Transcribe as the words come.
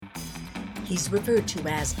He's referred to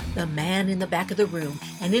as the man in the back of the room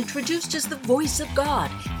and introduced as the voice of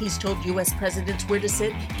God. He's told U.S. presidents where to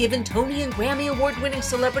sit, given Tony and Grammy award-winning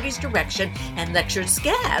celebrities direction, and lectured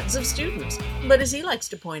scads of students. But as he likes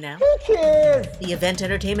to point out, who cares? The event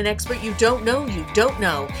entertainment expert you don't know,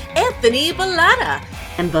 Anthony Bellata.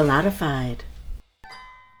 And Bellatified.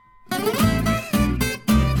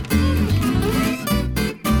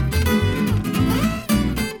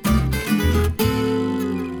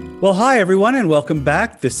 Well, hi, everyone, and welcome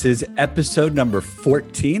back. This is episode number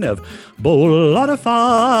 14 of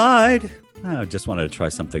Bellatified. I just wanted to try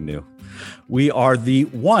something new. We are the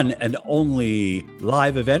one and only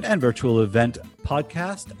live event and virtual event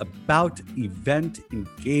podcast about event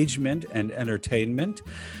engagement and entertainment.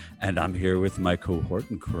 And I'm here with my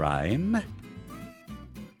cohort in crime,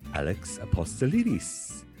 Alex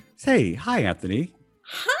Apostolidis. Say hi, Anthony.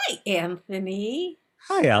 Hi, Anthony.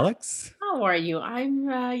 Hi, Alex. How are you?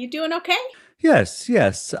 You doing okay? Yes.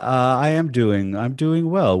 I'm doing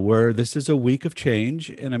well. This is a week of change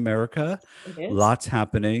in America. It is. Lots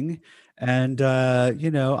happening. And,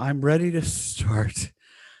 I'm ready to start.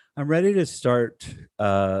 Moving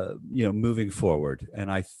forward.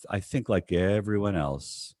 And I think like everyone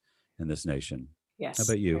else in this nation. Yes. How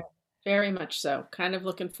about you? Very much so. Kind of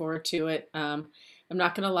looking forward to it. I'm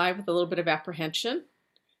not going to lie, with a little bit of apprehension.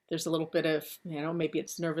 There's a little bit of, maybe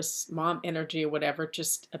it's nervous mom energy or whatever,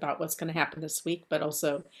 just about what's going to happen this week, but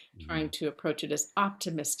also trying to approach it as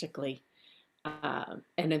optimistically and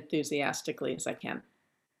enthusiastically as I can.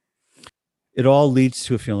 It all leads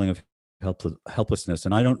to a feeling of helplessness.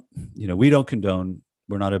 And we don't condone,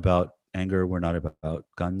 we're not about anger, we're not about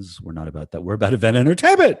guns, we're not about that. We're about event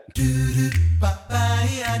entertainment.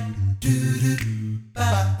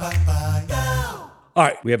 All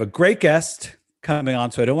right, we have a great guest coming on,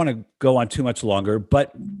 so I don't want to go on too much longer,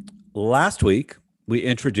 but last week we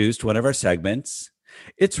introduced one of our segments.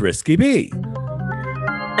 It's Risky Bee.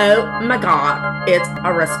 Oh my God, it's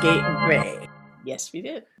a Risky Bee. Yes, we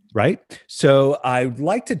did. Right? So I'd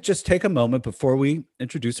like to just take a moment before we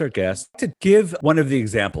introduce our guest to give one of the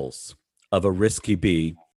examples of a Risky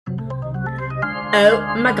Bee.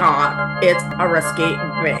 Oh my God, it's a Risky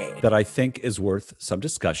Bee. That I think is worth some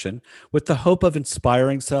discussion, with the hope of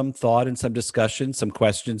inspiring some thought and some discussion, some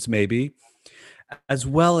questions maybe, as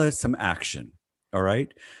well as some action. All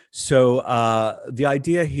right. So the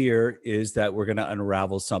idea here is that we're going to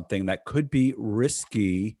unravel something that could be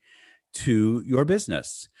risky to your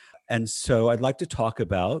business. And so I'd like to talk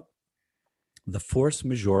about the force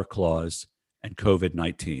majeure clause and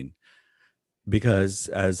COVID-19. Because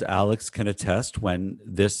as Alex can attest, when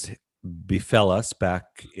this befell us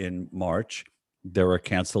back in March, there were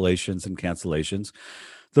cancellations.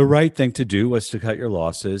 The right thing to do was to cut your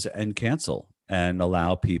losses and cancel and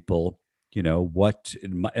allow people,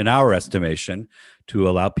 in our estimation, to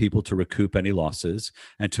allow people to recoup any losses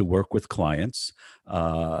and to work with clients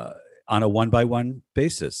on a one-by-one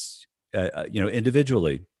basis,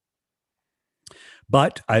 individually.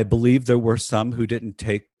 But I believe there were some who didn't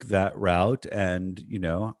take that route and,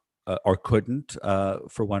 or couldn't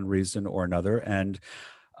for one reason or another. And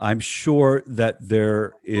I'm sure that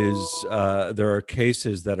there are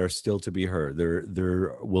cases that are still to be heard.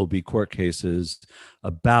 There will be court cases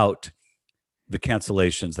about the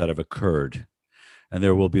cancellations that have occurred. And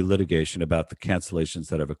there will be litigation about the cancellations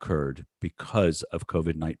that have occurred because of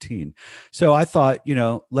COVID-19. So I thought,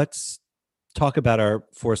 let's talk about our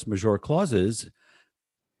force majeure clauses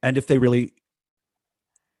and if they really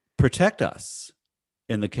protect us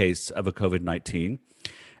in the case of a COVID-19.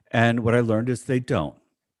 And what I learned is they don't.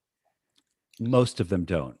 Most of them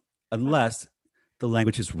don't, unless the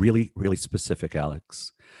language is really, really specific,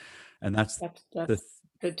 Alex. And that's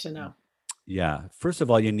good to know. Yeah. First of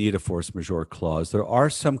all, you need a force majeure clause. There are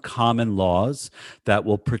some common laws that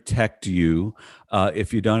will protect you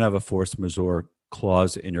if you don't have a force majeure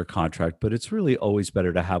clause in your contract, but it's really always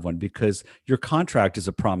better to have one because your contract is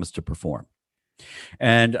a promise to perform.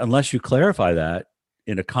 And unless you clarify that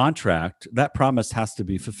in a contract, that promise has to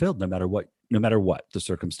be fulfilled no matter what the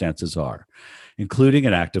circumstances are, including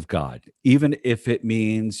an act of God, even if it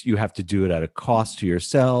means you have to do it at a cost to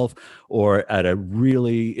yourself or at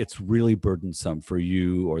it's really burdensome for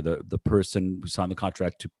you or the person who signed the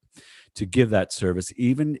contract to give that service.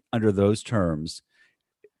 Even under those terms,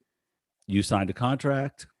 you signed a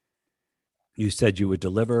contract, you said you would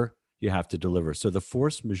deliver, you have to deliver. So the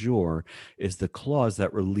force majeure is the clause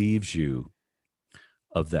that relieves you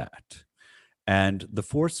of that. And the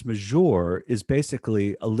force majeure is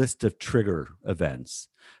basically a list of trigger events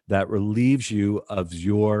that relieves you of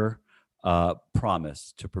your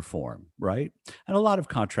promise to perform, right? And a lot of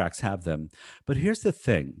contracts have them. But here's the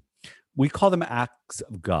thing. we call them acts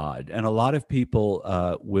of God, and a lot of people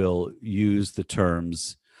will use the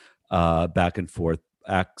terms back and forth,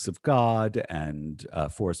 acts of God and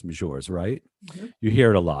force majeures, right? Hmm. You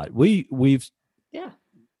hear it a lot. We've Yeah.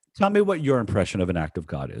 Tell me what your impression of an act of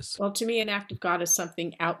God is. Well, to me, an act of God is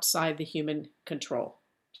something outside the human control.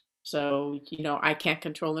 So, I can't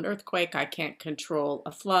control an earthquake. I can't control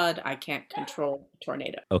a flood. I can't control a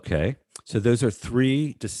tornado. Okay. So those are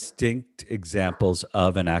three distinct examples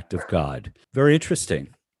of an act of God. Very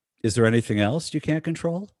interesting. Is there anything else you can't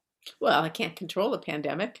control? Well, I can't control the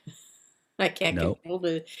pandemic. I can't No. control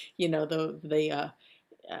the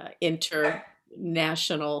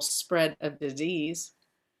international spread of disease.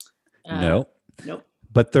 Uh, No. nope.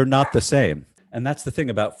 But they're not the same. And that's the thing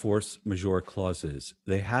about force majeure clauses.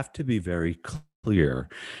 They have to be very clear.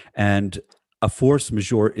 And a force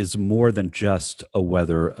majeure is more than just a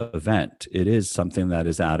weather event. It is something that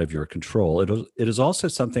is out of your control. It is also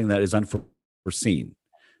something that is unforeseen,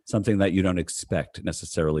 something that you don't expect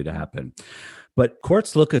necessarily to happen. But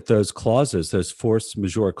courts look at those clauses, those force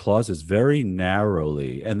majeure clauses, very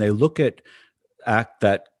narrowly, and they look at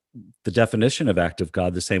the definition of act of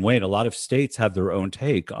God the same way. And a lot of states have their own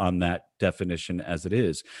take on that definition as it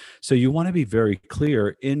is. So you want to be very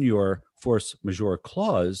clear in your force majeure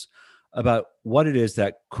clause about what it is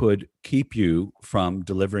that could keep you from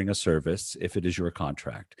delivering a service if it is your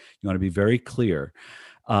contract. You want to be very clear.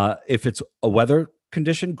 If it's a weather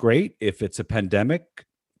condition, great. If it's a pandemic,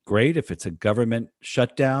 great. If it's a government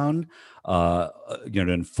shutdown, an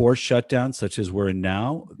enforced shutdown such as we're in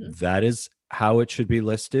now, Mhm. that is how it should be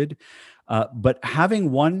listed. But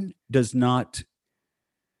having one does not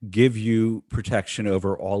give you protection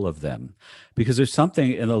over all of them, because there's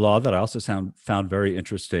something in the law that I also found very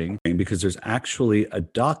interesting, because there's actually a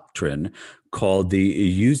doctrine called the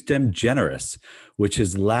iusdem generis, which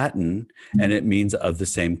is Latin, and it means of the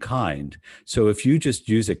same kind. So if you just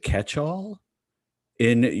use a catch-all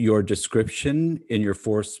in your description, in your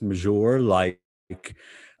force majeure, like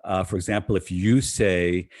for example, if you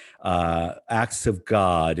say acts of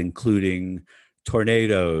God, including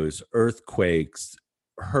tornadoes, earthquakes,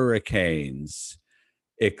 hurricanes,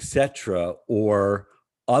 etc., or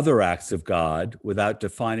other acts of God without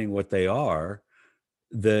defining what they are,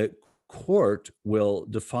 the court will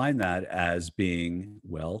define that as being,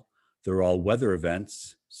 well, they're all weather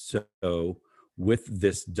events. So with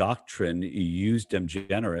this doctrine, iusdem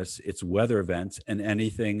generis, it's weather events and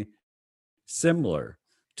anything similar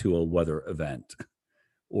to a weather event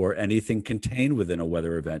or anything contained within a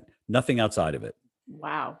weather event, nothing outside of it.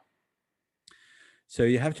 Wow. So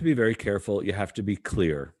you have to be very careful. You have to be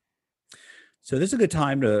clear. So this is a good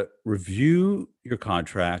time to review your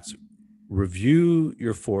contracts, review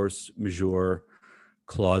your force majeure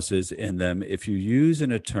clauses in them. If you use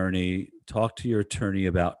an attorney, talk to your attorney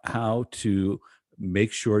about how to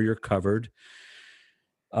make sure you're covered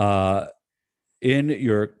in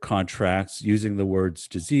your contracts using the words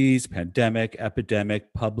disease, pandemic,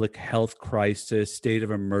 epidemic, public health crisis, state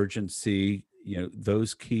of emergency,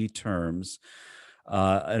 those key terms,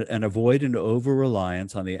 and avoid an over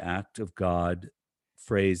reliance on the act of God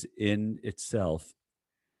phrase in itself.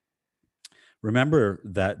 Remember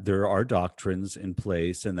that there are doctrines in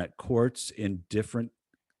place and that courts in different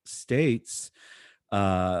states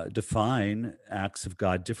define acts of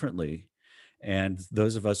God differently. And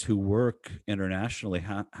those of us who work internationally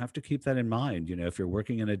have to keep that in mind. If you're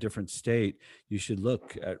working in a different state, you should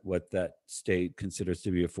look at what that state considers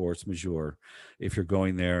to be a force majeure. If you're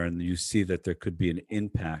going there and you see that there could be an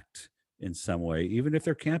impact in some way, even if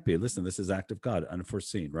there can't be, listen, this is act of God,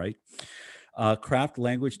 unforeseen, right? Craft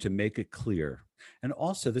language to make it clear. And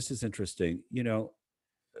also, this is interesting,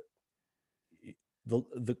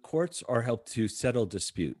 the courts are helped to settle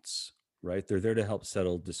disputes, right? They're there to help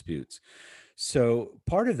settle disputes. So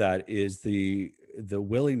part of that is the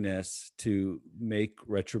willingness to make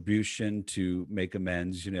retribution, to make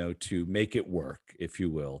amends, to make it work, if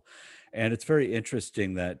you will. And it's very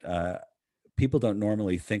interesting that people don't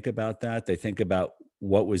normally think about that. They think about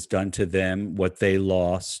what was done to them, what they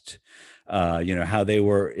lost, how they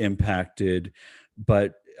were impacted.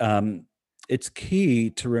 But it's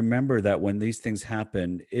key to remember that when these things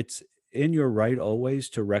happen, it's in your right always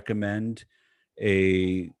to recommend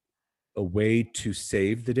a way to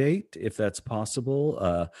save the date, if that's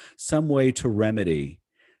possible, some way to remedy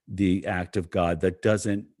the act of God that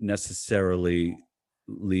doesn't necessarily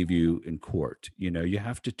leave you in court. You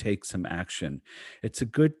have to take some action. It's a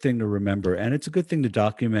good thing to remember, and it's a good thing to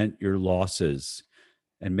document your losses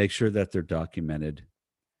and make sure that they're documented.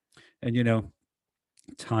 And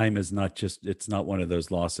Time is not just, it's not one of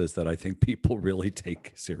those losses that I think people really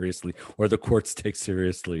take seriously or the courts take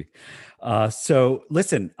seriously. So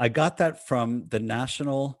listen, I got that from the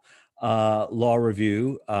National Law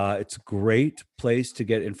Review. It's a great place to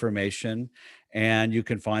get information, and you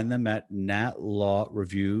can find them at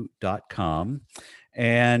natlawreview.com.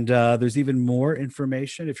 And there's even more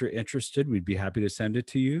information. If you're interested, we'd be happy to send it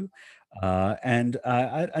to you.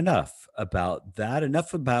 Enough about that.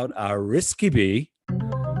 Enough about our risky bee.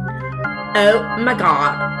 Oh my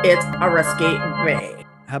God, it's a risky bee.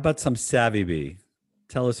 How about some savvy bee?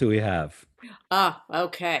 Tell us who we have.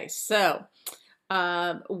 Okay. So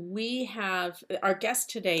we have our guest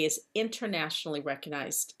today is internationally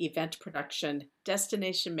recognized event production,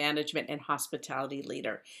 destination management, and hospitality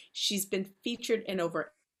leader. She's been featured in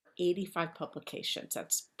over 85 publications.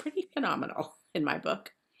 That's pretty phenomenal in my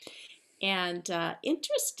book. And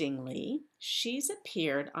interestingly, she's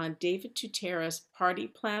appeared on David Tutera's Party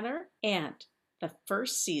Planner and the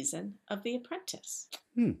first season of The Apprentice.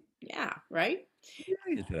 Yeah, right?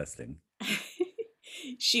 Very interesting.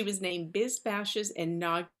 She was named Biz Bash's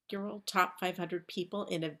inaugural Top 500 People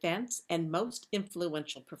in Events and Most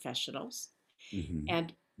Influential Professionals. Mm-hmm.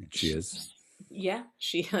 And she is. Yeah,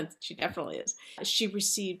 she definitely is. She's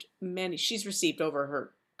received over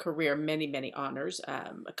her career many honors.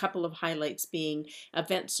 A couple of highlights being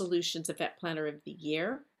Event Solutions Event Planner of the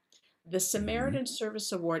Year, the Samaritan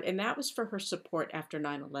Service Award, and that was for her support after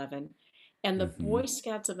 9/11, and the Boy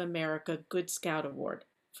Scouts of America Good Scout Award,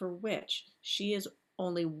 for which she is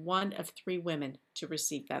only one of 3 women to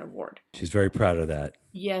receive that award. She's very proud of that.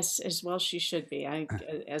 Yes, as well she should be.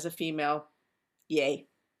 As a female, yay.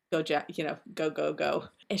 Go, Jack, go.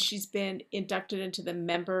 And she's been inducted into the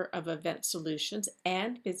Member of Event Solutions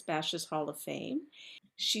and Biz Bash's Hall of Fame.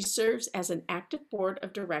 She serves as an active board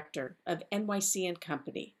of director of NYC &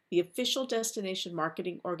 Company, the official destination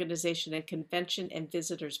marketing organization and convention and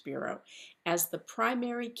visitors bureau, as the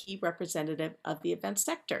primary key representative of the event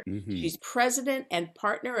sector. She's president and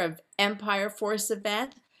partner of Empire Force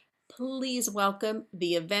Event. Please welcome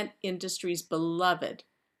the event industry's beloved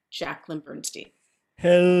Jacqueline Bernstein.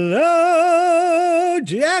 Hello,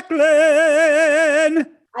 Jacqueline.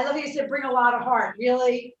 I love you said bring a lot of heart.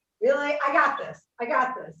 Really? I got this.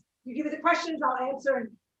 You give me the questions, I'll answer. And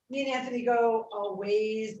me and Anthony go a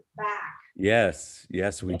ways back. Yes,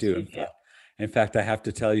 we do. In fact, I have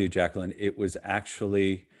to tell you, Jacqueline, it was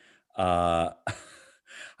actually, I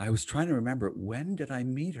was trying to remember, when did I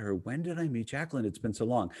meet her? When did I meet Jacqueline? It's been so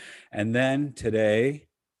long. And then today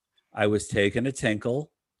I was taking a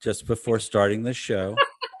tinkle just before starting the show.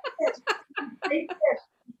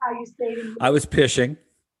 How you say I was pishing.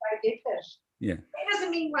 Right, gay pish. Yeah. It doesn't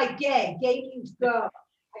mean like gay. Gay means go.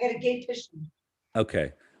 I got a gay pishing.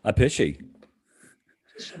 Okay. A pishy.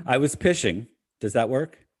 I was pishing. Does that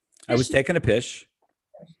work? I was taking a pish.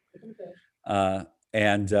 Yes,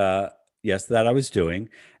 that I was doing.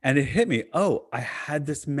 And it hit me. Oh, I had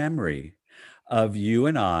this memory of you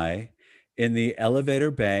and I in the elevator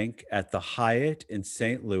bank at the Hyatt in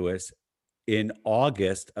St. Louis in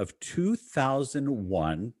August of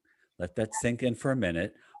 2001. Let that sink in for a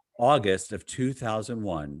minute. August of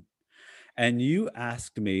 2001. And you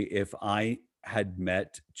asked me if I had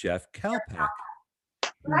met Jeff Kalpak.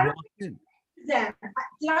 Did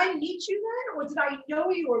I meet you then, or did I know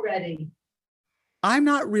you already? I'm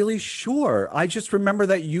not really sure. I just remember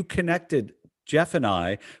that you connected Jeff and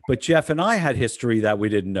I, but Jeff and I had history that we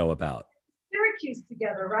didn't know about. Syracuse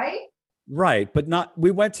together, right? Right, but not.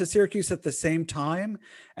 We went to Syracuse at the same time,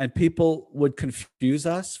 and people would confuse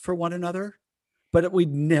us for one another, but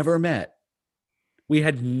we'd never met. We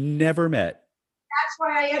had never met. That's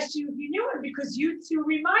why I asked you if you knew him, because you two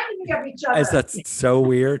reminded me of each other. That's so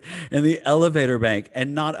weird. In the elevator bank,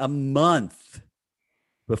 and not a month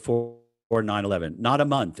before 9/11. Not a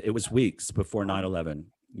month. It was weeks before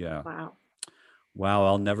 9/11. Yeah. Wow.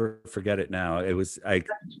 I'll never forget it now. It was 20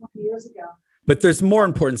 years ago. But there's more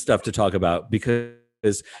important stuff to talk about because,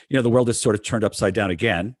 the world is sort of turned upside down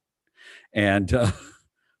again. And,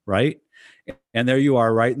 right. And there you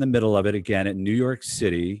are right in the middle of it again in New York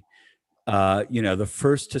City. The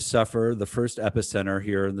first to suffer, the first epicenter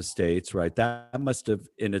here in the States, right? That must have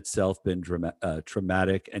in itself been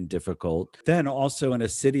traumatic and difficult. Then also in a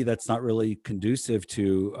city that's not really conducive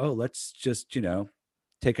to, let's just,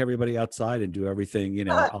 take everybody outside and do everything, a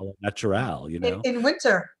la natural, In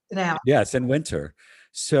winter now. Yes, in winter.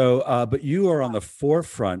 So, but you are on the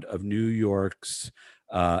forefront of New York's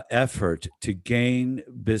effort to gain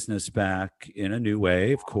business back in a new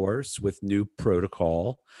way, of course, with new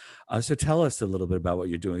protocol. So tell us a little bit about what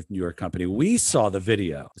you're doing with New York Company. We saw the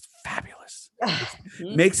video. It's fabulous.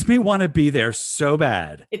 Mhm. Makes me want to be there so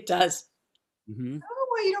bad. It does. Mhm. I don't know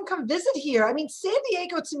why you don't come visit here. I mean, San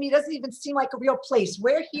Diego to me doesn't even seem like a real place.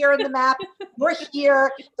 We're here in the map. We're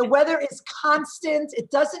here. The weather is constant.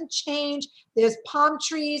 It doesn't change. There's palm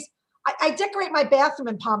trees. I decorate my bathroom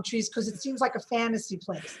in palm trees because it seems like a fantasy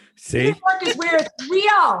place. New See? York is where it's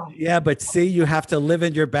real. Yeah, but see, you have to live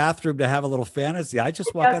in your bathroom to have a little fantasy. I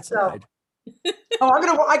just walk Guess so. outside.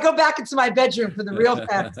 Oh, I go back into my bedroom for the real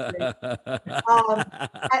fantasy.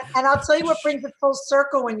 And I'll tell you what brings it full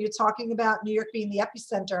circle when you're talking about New York being the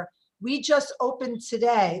epicenter. We just opened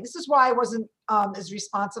today. This is why I wasn't as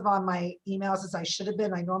responsive on my emails as I should have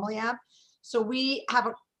been. I normally am. So we have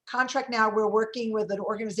a contract now. We're working with an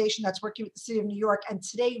organization that's working with the city of New York. And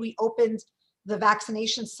today we opened the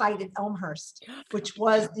vaccination site in Elmhurst, which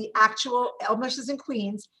was the actual, Elmhurst is in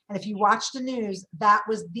Queens. And if you watch the news, that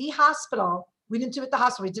was the hospital. We didn't do it at the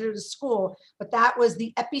hospital, we did it at a school, but that was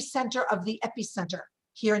the epicenter of the epicenter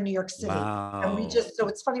here in New York City. And we Wow. just, so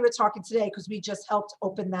it's funny we're talking today because we just helped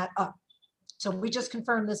open that up. So we just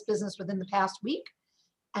confirmed this business within the past week.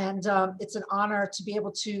 And it's an honor to be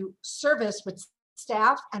able to service with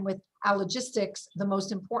staff and with our logistics, the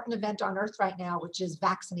most important event on earth right now, which is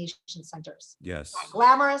vaccination centers. Yes. Not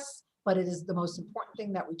glamorous, but it is the most important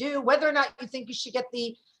thing that we do. Whether or not you think you should get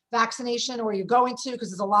the vaccination or you're going to,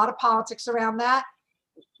 because there's a lot of politics around that,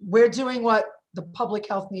 we're doing what the public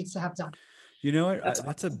health needs to have done. You know what? That's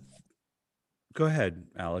That's a. Go ahead,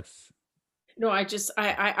 Alex. No, I just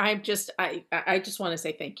want to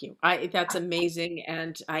say thank you. That's amazing,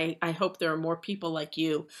 and I hope there are more people like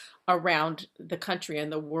you around the country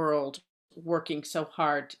and the world working so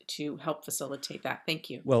hard to help facilitate that. Thank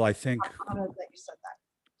you. Well, I think, I'm honored that you said that.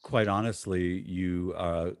 quite honestly, you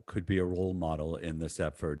could be a role model in this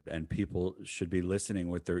effort, and people should be listening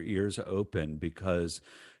with their ears open because,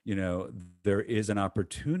 there is an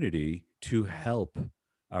opportunity to help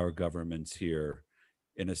our governments here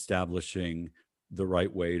in establishing the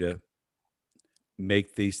right way to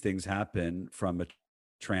make these things happen from a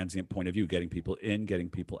transient point of view, getting people in, getting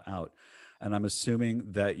people out. And I'm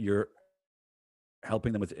assuming that you're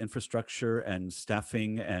helping them with infrastructure and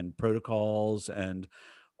staffing and protocols and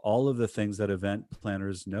all of the things that event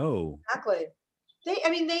planners know. Exactly.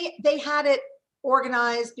 They had it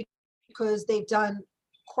organized because they've done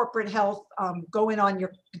corporate health, go in on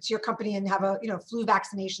your company and have a flu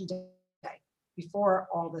vaccination day before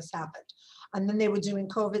all this happened, and then they were doing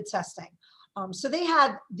COVID testing. So they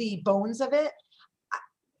had the bones of it.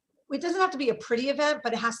 It doesn't have to be a pretty event,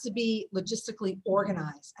 but it has to be logistically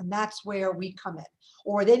organized, and that's where we come in.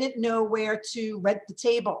 Or they didn't know where to rent the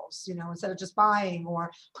tables, instead of just buying or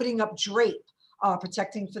putting up drape,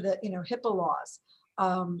 protecting for the HIPAA laws.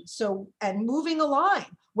 And moving a line,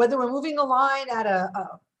 whether we're moving a line at a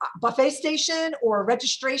buffet station or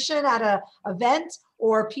registration at a event,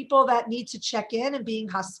 or people that need to check in and being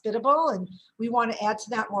hospitable, and we want to add to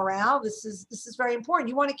that morale. This is very important.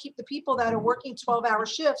 You want to keep the people that are working 12-hour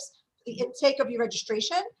shifts, the intake of your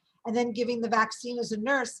registration, and then giving the vaccine as a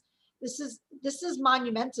nurse. This is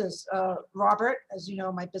monumentous. Robert, as you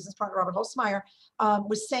know, my business partner, Robert Holzmeyer,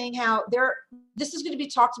 was saying how this is going to be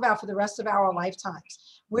talked about for the rest of our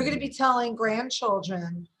lifetimes. We're going to be telling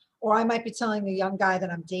grandchildren, or I might be telling the young guy that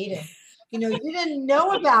I'm dating, you didn't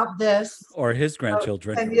know about this. Or his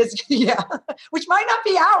grandchildren. Yeah, which might not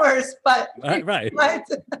be ours, but Right.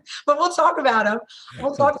 But we'll talk about them.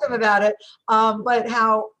 We'll talk to them about it. But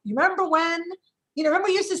how, you remember when, remember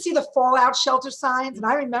we used to see the fallout shelter signs? And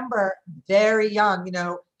I remember very young,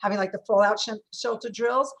 having like the fallout shelter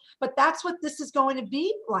drills. But that's what this is going to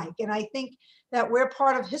be like. And I think that we're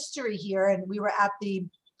part of history here. And we were at the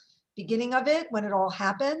beginning of it when it all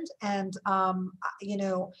happened. And,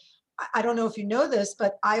 I don't know if you know this,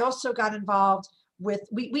 but I also got involved with,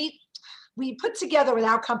 we put together with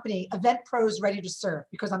our company, Event Pros Ready to Serve,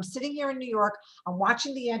 because I'm sitting here in New York, I'm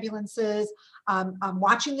watching the ambulances, I'm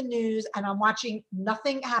watching the news, and I'm watching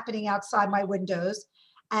nothing happening outside my windows.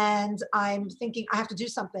 And I'm thinking I have to do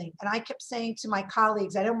something. And I kept saying to my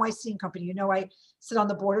colleagues at NYC Company, I sit on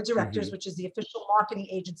the board of directors, which is the official marketing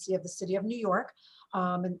agency of the city of New York.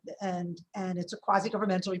 And it's a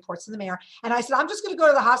quasi-governmental, reports to the mayor. And I said, I'm just going to go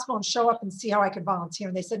to the hospital and show up and see how I can volunteer.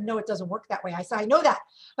 And they said, no, it doesn't work that way. I said, I know that,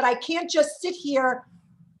 but I can't just sit here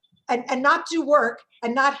and not do work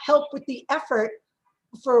and not help with the effort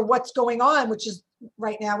for what's going on, which is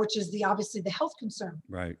right now, which is obviously the health concern.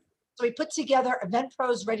 Right. So we put together Event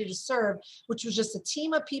Pros Ready to Serve, which was just a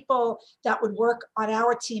team of people that would work on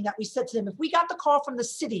our team, that we said to them, if we got the call from the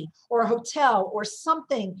city or a hotel or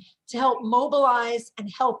something to help mobilize and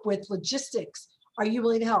help with logistics, are you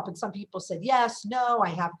willing to help? And some people said, yes, no, I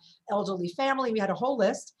have elderly family. We had a whole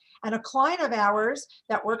list. And a client of ours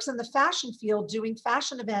that works in the fashion field doing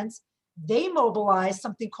fashion events, they mobilized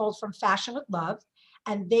something called From Fashion with Love.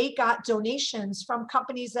 And they got donations from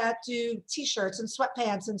companies that do t-shirts and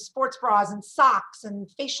sweatpants and sports bras and socks and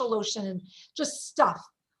facial lotion and just stuff,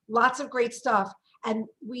 lots of great stuff. And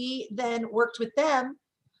we then worked with them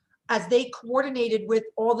as they coordinated with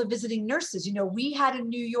all the visiting nurses. You know, we had in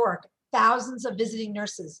New York thousands of visiting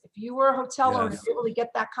nurses. If you were a hotel owner, Yes. you were able to get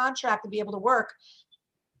that contract and be able to work,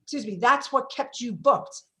 that's what kept you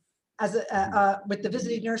booked as with the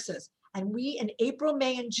visiting nurses. And we, in April,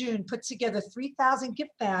 May, and June, put together 3,000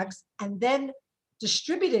 gift bags and then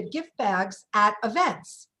distributed gift bags at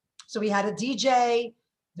events. So we had a DJ,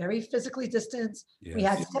 very physically distanced. We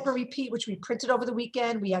had Step and Repeat, which we printed over the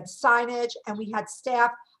weekend. We had signage, and we had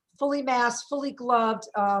staff fully masked, fully gloved.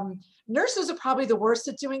 Nurses are probably the worst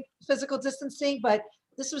at doing physical distancing, but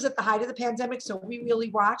this was at the height of the pandemic, so we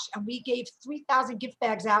really watched, and we gave 3,000 gift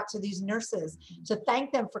bags out to these nurses to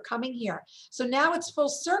thank them for coming here. So now it's full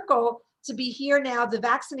circle to be here now. The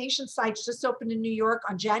vaccination sites just opened in New York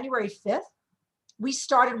on January 5th. We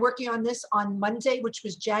started working on this on Monday, which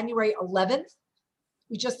was January 11th.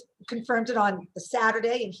 We just confirmed it on the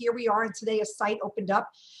Saturday, and here we are, and today a site opened up.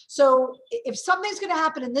 So if something's going to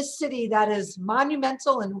happen in this city that is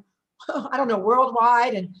monumental and I don't know,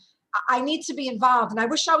 worldwide, and I need to be involved, and I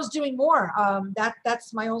wish I was doing more.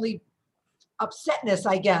 That's my only upsetness,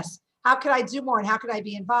 I guess. How could I do more, and how could I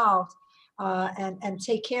be involved and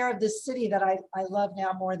take care of this city that I love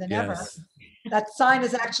now more than ever? That sign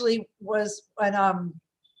was when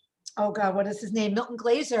oh God, what is his name? Milton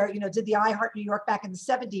Glaser, did the I Heart New York back in the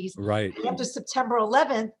 70s. Right. And after September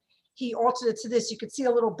 11th, he altered it to this. You could see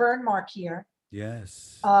a little burn mark here.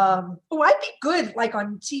 Yes. I'd be good like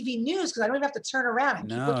on TV news because I don't even have to turn around.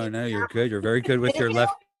 No, you're good. You're very good with your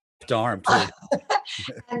left arm too.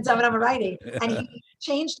 And I'm a righty. And he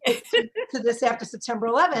changed it to this after September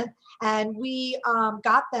 11th. And we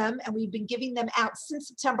got them, and we've been giving them out since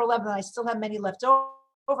September 11th. And I still have many left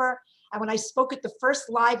over. And when I spoke at the first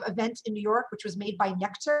live event in New York, which was made by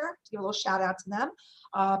Nectar, to give a little shout out to them,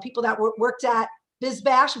 people that worked at Biz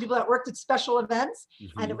Bash and people that worked at special events.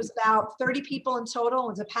 Mm-hmm. And it was about 30 people in total.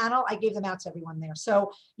 It was a panel. I gave them out to everyone there.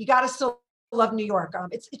 So you got to still love New York.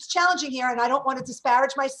 It's challenging here, and I don't want to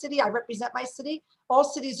disparage my city. I represent my city. All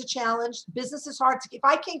cities are challenged. Business is hard to keep.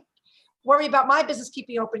 If I can't worry about my business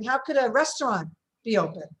keeping open, how could a restaurant be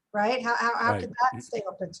open, right? How could that stay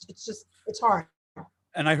open? It's hard.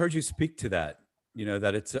 And I heard you speak to that,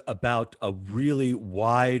 that it's about a really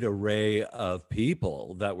wide array of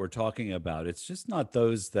people that we're talking about. It's just not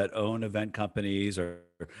those that own event companies or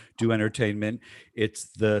do entertainment. It's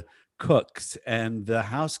the cooks and the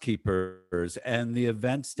housekeepers and the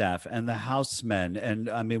event staff and the housemen. And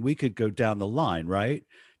I mean, we could go down the line, right?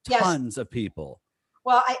 Yes. Tons of people.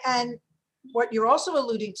 Well, and what you're also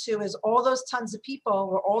alluding to is all those tons of people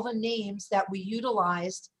were all the names that we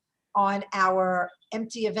utilized on our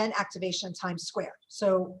empty event activation in Times Square.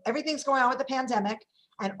 So everything's going on with the pandemic,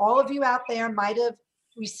 and all of you out there might have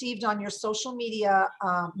received on your social media,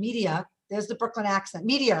 there's the Brooklyn accent,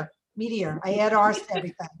 meteor, I add R's to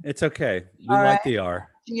everything. It's okay. We All like right. the R.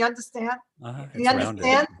 Can you understand? Can you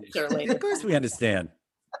understand? Of course we understand.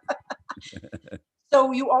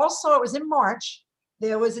 So you also, it was in March,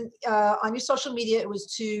 there was on your social media, it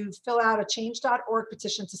was to fill out a change.org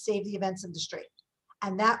petition to save the events industry.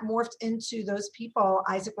 And that morphed into those people,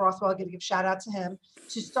 Isaac Rothwell, going to give shout out to him,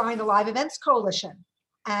 to starting the Live Events Coalition.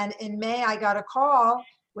 And in May, I got a call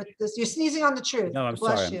with this. You're sneezing on the truth. No, I'm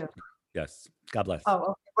bless sorry. You. Yes. God bless. Oh,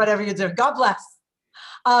 okay. Whatever you're doing. God bless.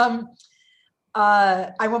 I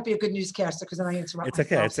won't be a good newscaster because then I interrupt. It's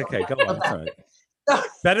okay. myself, It's okay. Go on. It's all right. So,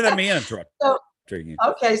 better than me interrupting you.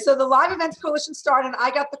 Okay. So the Live Events Coalition started, and I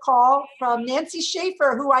got the call from Nancy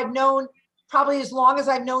Schaefer, who I've known probably as long as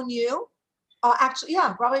I've known you. Actually,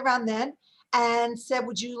 yeah, probably around then, and said,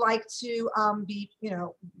 would you like to be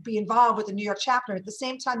involved with the New York chapter? At the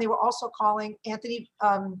same time, they were also calling Anthony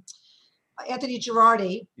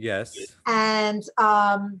Girardi. Yes. And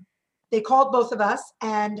they called both of us,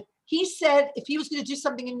 and he said if he was going to do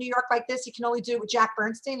something in New York like this, he can only do it with Jack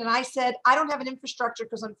Bernstein. And I said, I don't have an infrastructure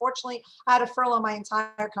because unfortunately I had to furlough my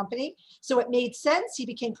entire company. So it made sense. He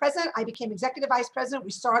became president. I became executive vice president.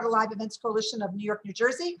 We started a Live Events Coalition of New York, New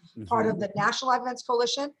Jersey, part of the National Live Events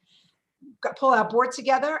Coalition. Pull our board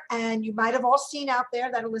together. And you might have all seen out there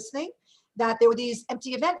that are listening that there were these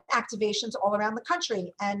empty event activations all around the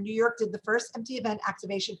country. And New York did the first empty event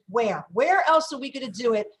activation. Where else are we going to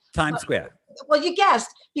do it? Times Square. Well, you guessed,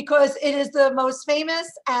 because it is the most famous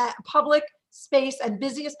public space and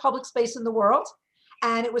busiest public space in the world.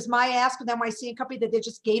 And it was my ask with NYC and Company that they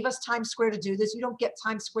just gave us Times Square to do this. You don't get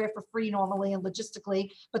Times Square for free normally and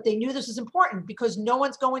logistically, but they knew this was important because no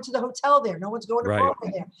one's going to the hotel there. No one's going to Right.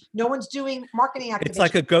 Broadway there. No one's doing marketing activation. It's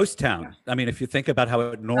like a ghost town. I mean, if you think about how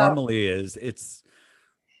it normally is, it's,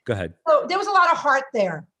 go ahead. So there was a lot of heart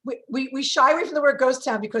there. We shy away from the word ghost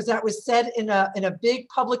town because that was said in a big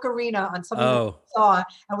public arena on something that we saw,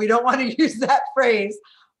 and we don't want to use that phrase.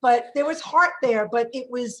 But there was heart there, but it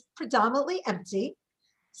was predominantly empty.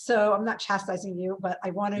 So I'm not chastising you, but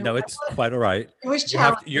I want to. No, it's quite all right. It was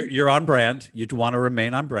challenging. You're on brand. You want to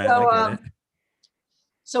remain on brand. So, I get it.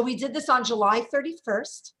 So we did this on July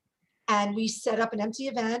 31st, and we set up an empty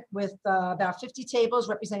event with about 50 tables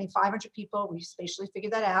representing 500 people. We spatially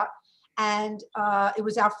figured that out. And it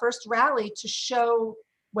was our first rally to show,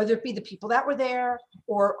 whether it be the people that were there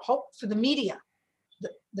or hope for the media,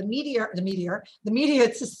 the media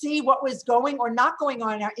to see what was going or not going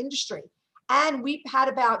on in our industry. And we had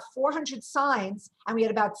about 400 signs, and we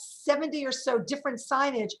had about 70 or so different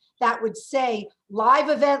signage that would say live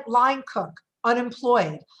event line cook,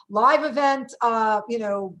 unemployed, live event,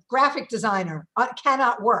 graphic designer,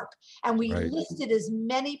 cannot work. And we listed as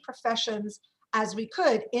many professions as we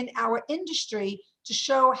could in our industry to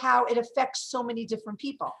show how it affects so many different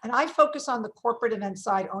people. And I focus on the corporate event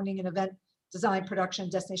side, owning an event design, production,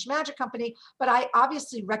 destination management company, but I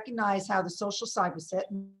obviously recognize how the social side was hit.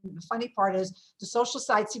 And the funny part is the social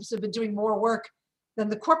side seems to have been doing more work than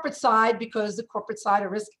the corporate side because the corporate side are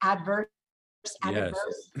risk adverse.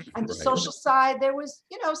 And the social side, there was,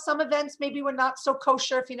 some events maybe were not so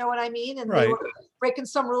kosher, if you know what I mean, and they were breaking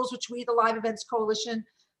some rules, which we, the Live Events Coalition,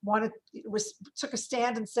 took a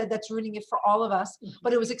stand and said that's ruining it for all of us.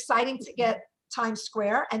 But it was exciting to get Times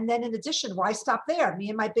Square. And then in addition, why stop there? Me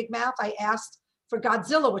and my big mouth, I asked for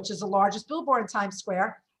Godzilla, which is the largest billboard in Times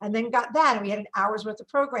Square, and then got that. And we had an hour's worth of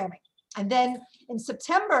programming. And then in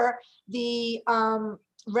September, the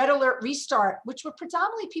Red Alert Restart, which were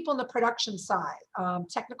predominantly people on the production side,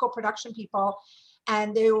 technical production people,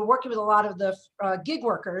 and they were working with a lot of the gig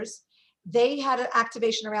workers. They had an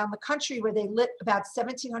activation around the country where they lit about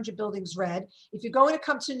 1,700 buildings red. If you're going to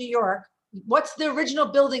come to New York, what's the original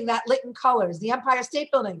building that lit in colors? The Empire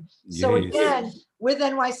State Building. So again, with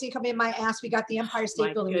NYC coming in my ass, we got the Empire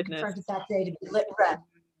State Building. We confirmed it that day to be lit red.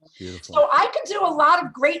 Beautiful. So I could do a lot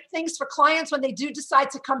of great things for clients when they do decide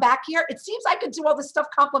to come back here. It seems I could do all this stuff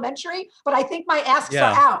complimentary, but I think my asks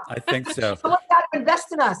are out. I think so. Someone's got to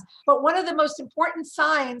invest in us. But one of the most important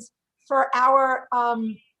signs for our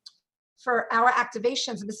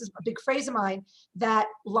activations, and this is a big phrase of mine, that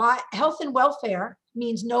health and welfare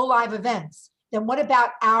means no live events. Then what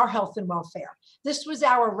about our health and welfare? This was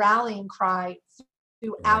our rallying cry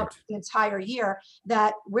throughout the entire year,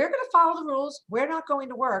 that we're going to follow the rules. We're not going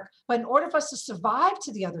to work. But in order for us to survive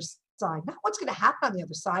to the other side, not what's going to happen on the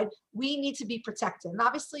other side, we need to be protected. And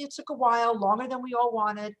obviously it took a while, longer than we all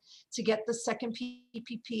wanted, to get the second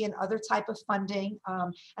PPP and other type of funding,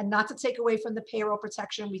 and not to take away from the payroll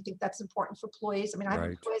protection. We think that's important for employees. I mean, I have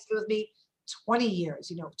employees with me 20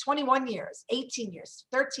 years, 21 years, 18 years,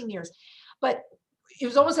 13 years. But it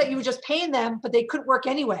was almost like you were just paying them, but they couldn't work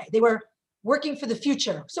anyway. They were working for the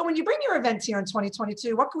future. So when you bring your events here in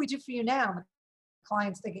 2022, what can we do for you now? The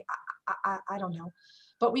clients thinking, I don't know.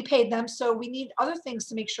 But we paid them. So we need other things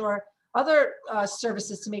to make sure, other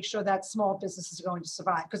services to make sure that small businesses are going to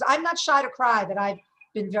survive. Because I'm not shy to cry that I've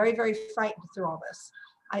been very, very frightened through all this.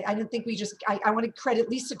 I didn't think I want to credit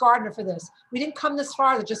Lisa Gardner for this. We didn't come this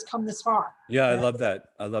far to just come this far. Yeah, I love that.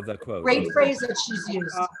 I love that quote. Great phrase that she's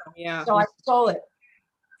used. Yeah. So I stole it.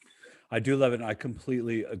 I do love it. And I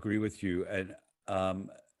completely agree with you. And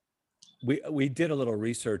we did a little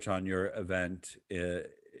research on your event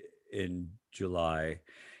in July.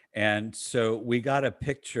 And so we got a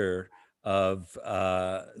picture of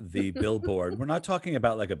the billboard. We're not talking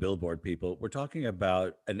about like a billboard, people. We're talking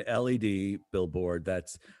about an LED billboard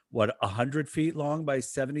that's 100 feet long by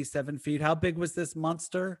 77 feet. How big was this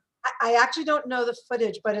monster? I actually don't know the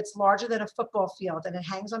footage, but it's larger than a football field, and it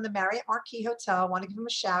hangs on the Marriott Marquis Hotel. I want to give them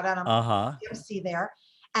a shout out. I'm MC there.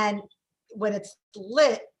 And when it's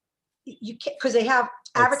lit, you can't, because they have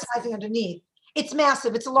advertising underneath. It's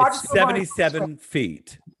massive. It's the largest. It's 77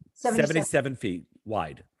 feet. 77 feet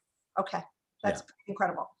wide. Okay, that's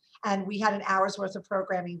incredible. And we had an hour's worth of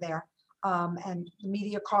programming there. And the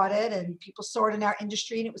media caught it, and people saw it in our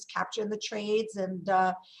industry, and it was captured in the trades, and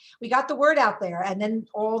we got the word out there. And then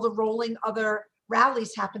all the rolling other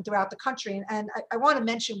rallies happened throughout the country. And I want to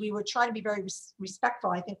mention, we were trying to be very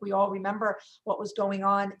respectful. I think we all remember what was going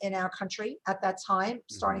on in our country at that time,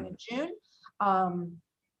 starting in June,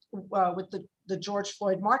 with the George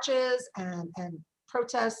Floyd marches and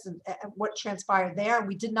protests and what transpired there. And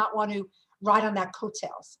we did not want to ride on that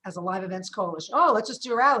coattails as a live events coalition. Oh, let's just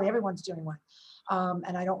do a rally. Everyone's doing one.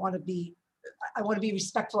 And I want to be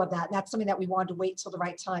respectful of that. And that's something that we wanted to wait till the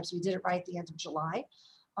right time. So we did it right at the end of July.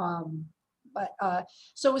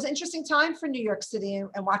 So it was an interesting time for New York City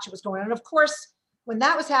and watch what was going on. And of course, when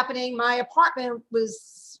that was happening, my apartment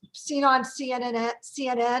was seen on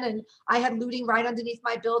CNN, and I had looting right underneath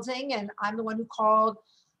my building. And I'm the one who called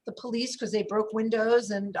the police because they broke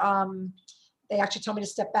windows, and they actually told me to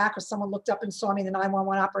step back, or someone looked up and saw me, the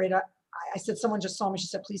 911 operator. I said, someone just saw me. She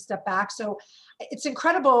said, please step back. So it's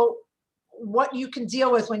incredible what you can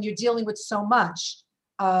deal with when you're dealing with so much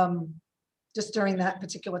just during that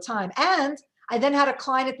particular time. And I then had a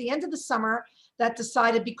client at the end of the summer that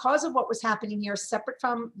decided, because of what was happening here, separate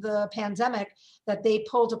from the pandemic, that they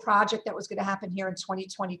pulled a project that was going to happen here in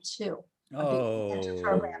 2022.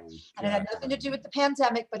 Program. And it had nothing to do with the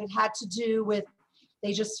pandemic, but it had to do with,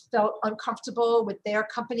 they just felt uncomfortable with their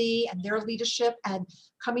company and their leadership and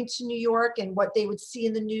coming to New York and what they would see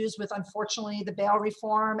in the news with, unfortunately, the bail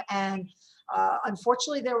reform. And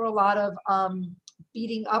unfortunately, there were a lot of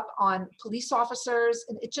beating up on police officers.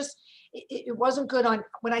 And it wasn't good on,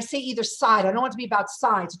 when I say either side, I don't want it to be about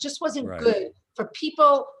sides. It just wasn't good for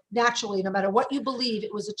people naturally, no matter what you believe.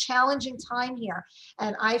 It was a challenging time here.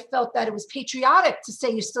 And I felt that it was patriotic to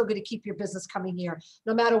say you're still going to keep your business coming here,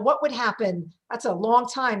 no matter what would happen. That's a long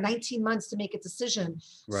time, 19 months to make a decision.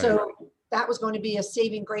 Right. So that was going to be a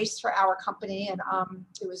saving grace for our company. And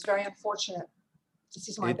it was very unfortunate to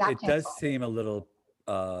see something like that. It does seem a little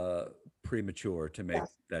premature to make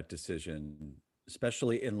that decision,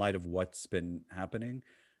 especially in light of what's been happening,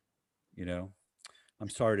 I'm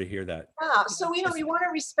sorry to hear that. Yeah, so we want to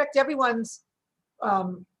respect everyone's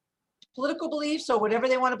political beliefs or whatever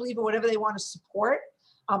they want to believe or whatever they want to support.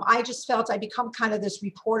 I just felt I become kind of this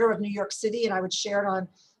reporter of New York City, and I would share it on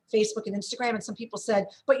Facebook and Instagram. And some people said,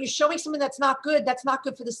 but you're showing something that's not good. That's not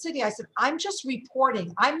good for the city. I said, I'm just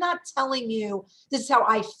reporting. I'm not telling you this is how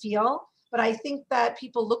I feel. But I think that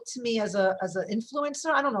people look to me as an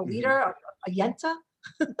influencer. I don't know, leader, a yenta.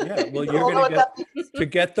 Yeah, well, you're going to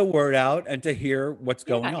get the word out and to hear what's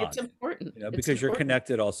going on. It's important. Because you're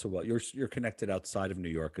connected also well. You're connected outside of New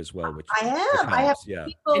York as well, which I am. I have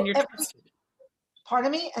people. And you're trusted. Pardon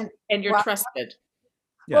me? And you're trusted.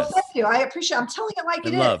 Well, thank you. I appreciate it. I'm telling it like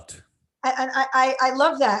it is. Loved. And I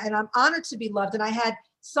love that. And I'm honored to be loved. And I had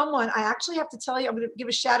someone, I actually have to tell you, I'm going to give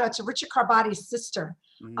a shout out to Richard Carbati's sister,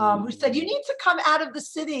 who said, you need to come out of the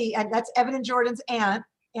city. And that's Evan and Jordan's aunt.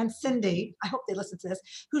 And Cindy, I hope they listen to this,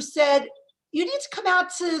 who said, you need to come out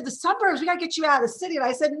to the suburbs. We got to get you out of the city. And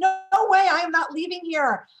I said, no way. I am not leaving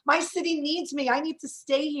here. My city needs me. I need to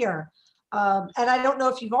stay here. And I don't know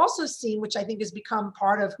if you've also seen, which I think has become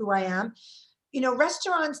part of who I am,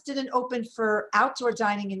 restaurants didn't open for outdoor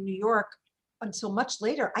dining in New York until much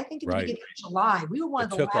later. I think in the beginning of July. We were one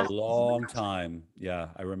of the last. It took a long time. Yeah,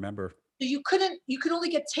 I remember. So you could only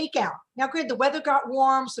get takeout. Now, granted, the weather got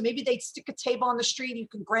warm, so maybe they'd stick a table on the street. You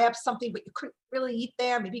can grab something, but you couldn't really eat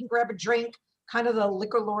there. Maybe you can grab a drink. Kind of the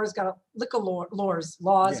liquor laws,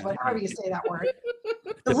 whatever you say that word.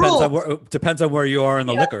 Depends on where you are in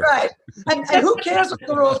the liquor. Right. And who cares what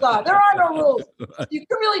the rules are? There are no rules. You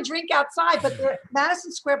can really drink outside, but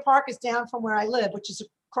Madison Square Park is down from where I live, which is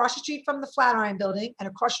across the street from the Flatiron Building and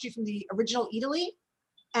across the street from the original Eataly.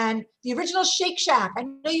 And the original Shake Shack. I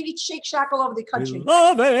know you eat Shake Shack all over the country. We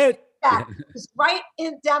love it. It's right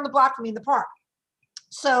down the block from me in the park.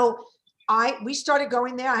 So we started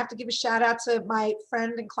going there. I have to give a shout out to my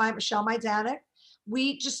friend and client, Michelle Majdanek.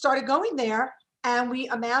 We just started going there, and we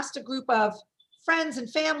amassed a group of friends and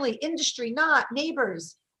family, industry,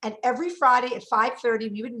 neighbors. And every Friday at 5:30,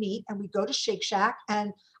 we would meet and we'd go to Shake Shack.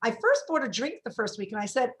 And I first bought a drink the first week, and I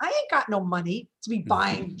said, I ain't got no money to be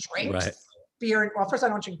buying drinks. Right. Beer. Well, first I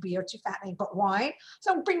don't drink beer, too fattening, but wine.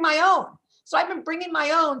 So I'm bring my own. So I've been bringing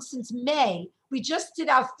my own since May. We just did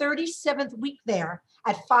our 37th week there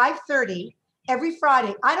at 5:30 every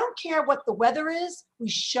Friday. I don't care what the weather is. We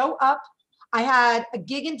show up. I had a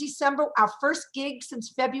gig in December, our first gig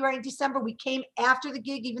since February and December. We came after the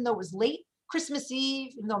gig, even though it was late. Christmas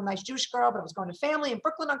Eve, even though I'm a nice Jewish girl, but I was going to family in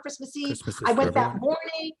Brooklyn on Christmas Eve. I went that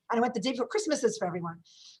morning, and I went the day before. Christmas is for everyone.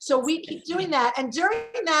 So we keep doing that. And during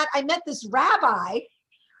that, I met this Rabbi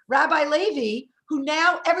Levi, who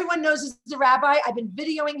now everyone knows is the rabbi. I've been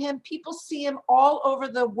videoing him. People see him all over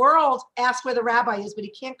the world, ask where the rabbi is, but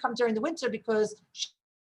he can't come during the winter because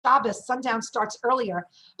Shabbos, sundown starts earlier.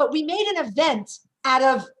 But we made an event out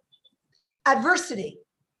of adversity.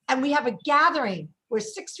 And we have a gathering. We're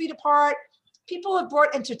 6 feet apart. People have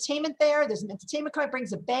brought entertainment there. There's an entertainment company,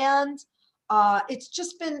 brings a band. It's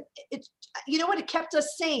just been, it's, you know what, it kept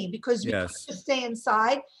us sane because we couldn't Yes. just stay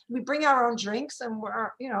inside. We bring our own drinks and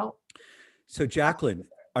we're, So, Jacqueline,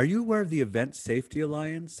 are you aware of the Event Safety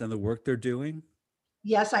Alliance and the work they're doing?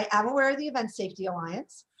 yes, I am aware of the Event Safety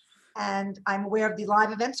Alliance and I'm aware of the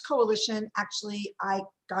Live Events Coalition. Actually, I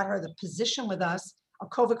got her the position with us, a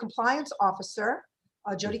COVID compliance officer,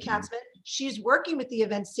 Jody Mhm. Katzman. She's working with the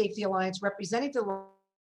Event Safety Alliance, representing the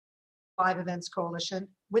Live Events Coalition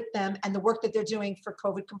with them and the work that they're doing for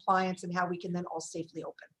COVID compliance and how we can then all safely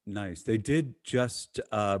open. Nice. They did just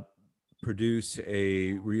produce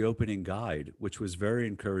a reopening guide, which was very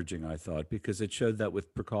encouraging, I thought, because it showed that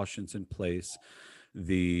with precautions in place,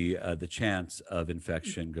 the chance of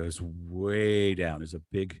infection goes way down. There's a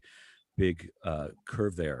big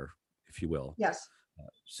curve there, if you will. Yes.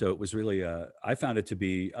 So it was really, I found it to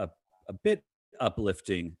be a bit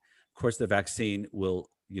uplifting. Of course, the vaccine will,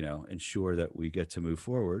 ensure that we get to move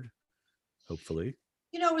forward, hopefully.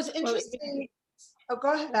 It was Well, interesting. Oh,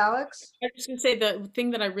 go ahead, Alex. I was just going to say the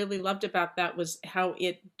thing that I really loved about that was how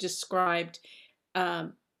it described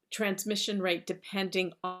transmission rate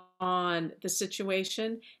depending on the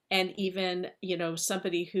situation, and even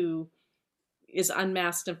somebody who is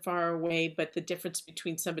unmasked and far away, but the difference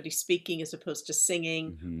between somebody speaking as opposed to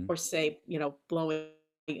singing, Mhm. or say blowing,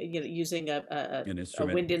 using An a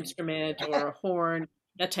instrument. wind instrument or a horn,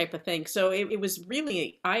 that type of thing. So it was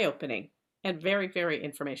really eye-opening and very, very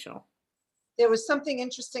informational. There was something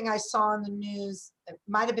interesting I saw in the news. It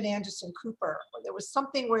might have been Anderson Cooper. There was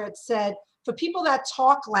something where it said, for people that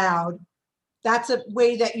talk loud, that's a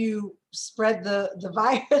way that you spread the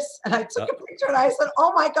virus. And I took a picture and I said,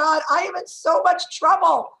 oh my God, I am in so much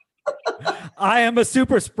trouble. I am a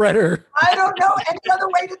super spreader. I don't know any other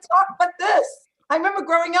way to talk but this. I remember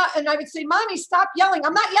growing up and I would say, Mommy, stop yelling.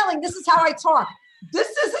 I'm not yelling. This is how I talk. This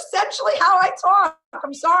is essentially how I talk.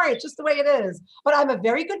 I'm sorry. It's just the way it is. But I'm a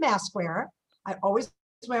very good mask wearer. I always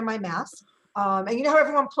wear my mask. And you know how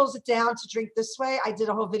everyone pulls it down to drink this way? I did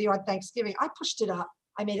a whole video on Thanksgiving. I pushed it up.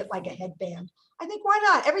 I made it like a headband. I think, why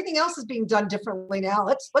not? Everything else is being done differently now.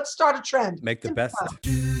 Let's start a trend. Make the best.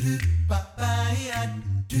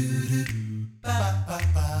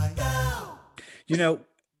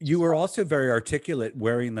 You were also very articulate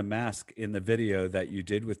wearing the mask in the video that you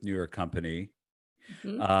did with New York Company.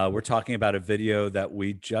 Mhm. We're talking about a video that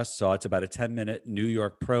we just saw. It's about a 10-minute New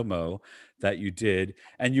York promo that you did,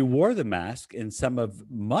 and you wore the mask in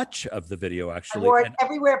much of the video, I actually. wore it And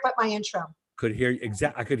everywhere but my intro.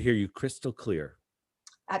 I could hear you crystal clear.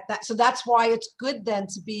 So that's why it's good then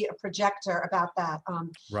to be a projector about that. I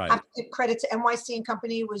Right. have to give credit to NYC and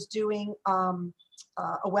Company was doing a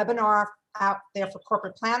webinar out there for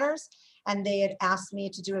corporate planners, and they had asked me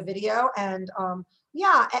to do a video and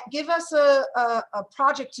give us a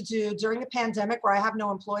project to do during the pandemic where I have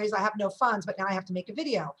no employees, I have no funds, but now I have to make a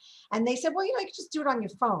video. And they said, well, you could just do it on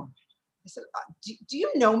your phone. I said, do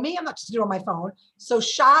you know me? I'm not just doing it on my phone. So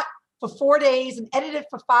shot for 4 days and edited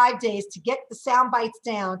for 5 days to get the sound bites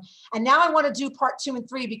down. And now I want to do part 2 and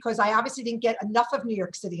 3 because I obviously didn't get enough of New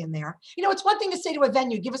York City in there. It's one thing to say to a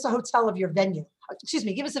venue, give us a hotel of your venue. Excuse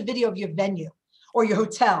me, give us a video of your venue or your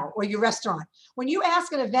hotel or your restaurant. When you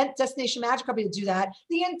ask an event destination management company to do that,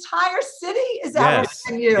 the entire city is our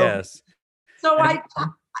venue. Yes. So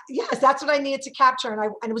yes, that's what I needed to capture.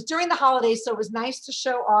 And it was during the holidays, so it was nice to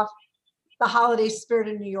show off the holiday spirit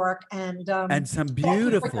in New York and some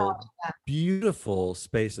beautiful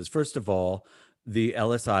spaces. First of all, the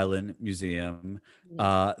Ellis Island Museum,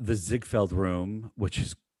 the Ziegfeld Room, which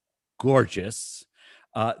is gorgeous.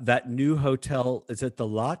 That new hotel, is it the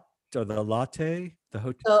Lot or the Latte? The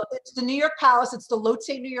hotel. It's the New York Palace. It's the Lotte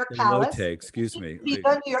New York Palace. Lotte, excuse me.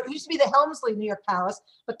 It used to be the Helmsley New York Palace,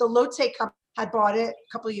 but the Lotte company had bought it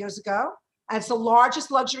a couple of years ago. And it's the largest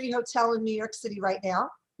luxury hotel in New York City right now.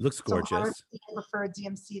 Looks gorgeous. So referred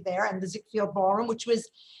DMC there, and the Ziegfeld Ballroom, which was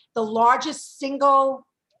the largest single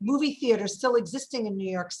movie theater still existing in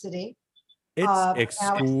New York City. It's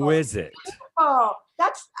exquisite. Oh,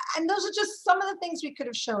 and those are just some of the things we could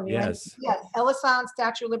have shown you. Yes. And yes, Ellis Island,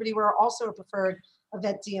 Statue of Liberty were also a preferred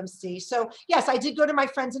event DMC. So yes, I did go to my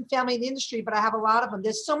friends and family in the industry, but I have a lot of them.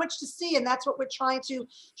 There's so much to see, and that's what we're trying to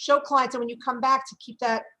show clients. And when you come back, to keep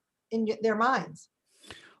that in their minds.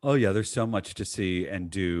 Oh yeah, there's so much to see and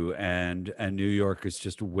do, and New York is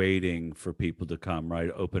just waiting for people to come, right?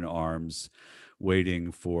 Open arms,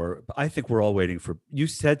 waiting for. I think we're all waiting for. You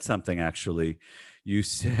said something actually. You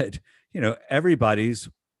said, nobody's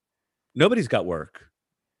got work,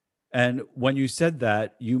 and when you said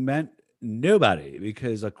that, you meant nobody,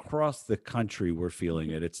 because across the country we're feeling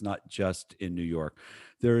it. It's not just in New York.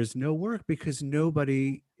 There is no work because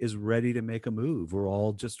nobody is ready to make a move. We're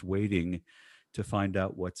all just waiting to find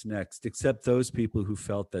out what's next, except those people who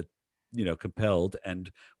felt that, compelled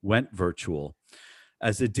and went virtual.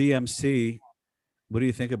 As a DMC, what do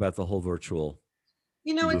you think about the whole virtual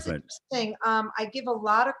It's movement? interesting. I give a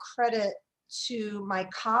lot of credit to my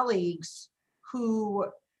colleagues who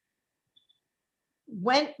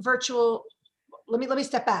went virtual. Let me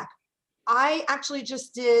step back. I actually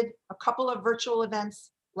just did a couple of virtual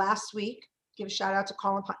events last week. Give a shout out to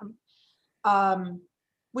Colin Putnam,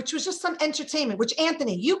 which was just some entertainment, which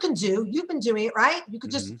Anthony, you can do. You've been doing it, right? You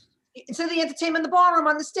could just, instead of the entertainment in the ballroom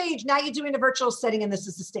on the stage, now you're doing a virtual setting and this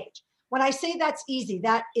is the stage. When I say that's easy,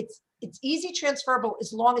 that it's easy transferable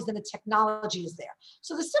as long as then the technology is there.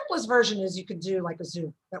 So the simplest version is you could do like a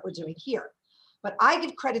Zoom that we're doing here. But I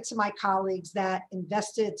give credit to my colleagues that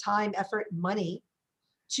invested time, effort, money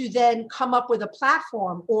to then come up with a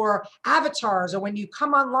platform or avatars, or when you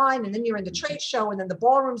come online and then you're in the trade show and then the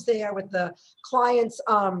ballroom's there with the client's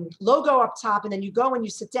logo up top, and then you go and you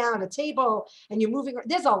sit down at a table and you're moving.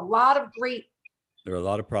 There's a lot of great There are a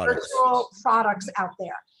lot of products. virtual products out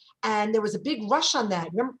there. And there was a big rush on that.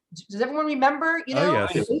 Does everyone remember,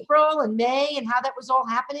 Yes. April and May and how that was all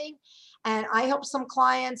happening? And I helped some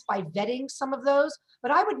clients by vetting some of those,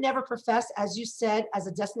 but I would never profess, as you said, as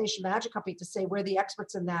a destination manager company to say we're the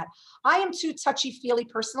experts in that. I am too touchy-feely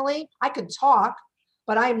personally. I could talk,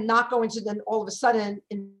 but I'm not going to then all of a sudden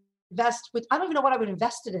invest with, I don't even know what I would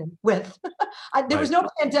invest it in with. There was no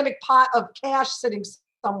pandemic pot of cash sitting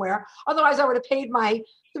somewhere. Otherwise I would have paid my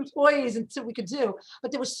employees until we could do.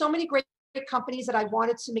 But there were so many great companies that I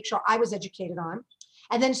wanted to make sure I was educated on,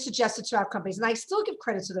 and then suggested to our companies. And I still give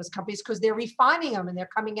credit to those companies because they're refining them and they're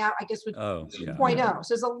coming out, I guess, with 2.0.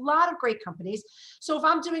 So there's a lot of great companies. So if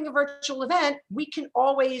I'm doing a virtual event, we can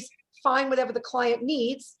always find whatever the client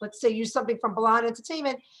needs. Let's say use something from Balan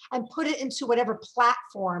Entertainment and put it into whatever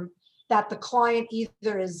platform that the client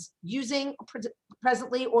either is using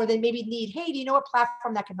presently, or they maybe need, hey, do you know a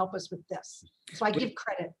platform that can help us with this? So I give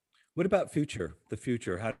credit. What about the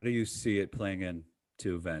future? How do you see it playing in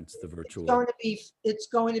to events, the virtual? It's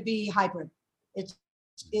going to be hybrid.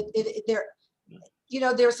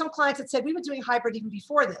 There are some clients that said we were doing hybrid even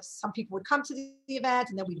before this. Some people would come to the event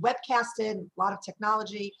and then we'd webcast it, a lot of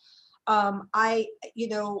technology. The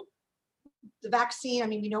vaccine,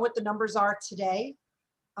 we know what the numbers are today.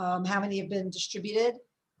 How many have been distributed?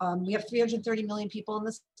 We have 330 million people in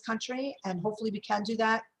this country, and hopefully we can do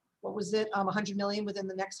that. What was it? 100 million within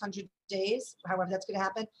the next 100 days, however that's going to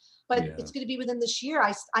happen. But it's going to be within this year.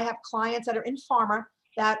 I have clients that are in pharma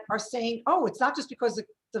that are saying, oh, it's not just because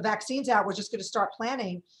the vaccine's out, we're just going to start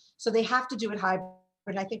planning. So they have to do it hybrid.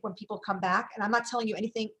 And I think when people come back, and I'm not telling you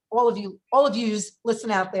anything, all of yous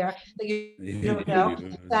listen out there that you don't know,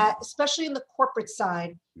 that especially in the corporate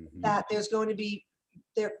side, that there's going to be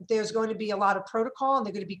a lot of protocol, and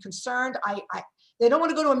they're going to be concerned. They don't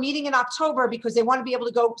want to go to a meeting in October because they want to be able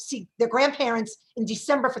to go see their grandparents in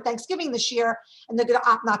December for Thanksgiving this year, and they're going to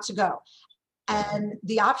opt not to go. And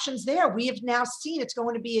the options there, we have now seen it's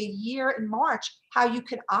going to be a year in March, how you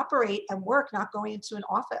can operate and work not going into an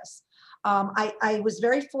office. I was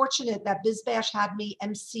very fortunate that BizBash had me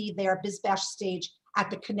MC their BizBash stage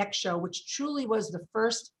at the Connect show, which truly was the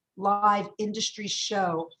first live industry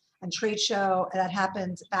show and trade show that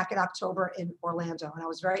happened back in October in Orlando. And I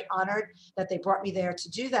was very honored that they brought me there to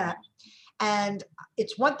do that. And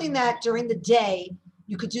it's one thing that during the day,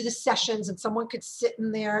 you could do the sessions and someone could sit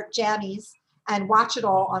in their jammies and watch it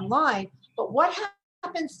all online. But what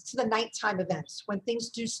happens to the nighttime events when things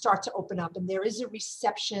do start to open up and there is a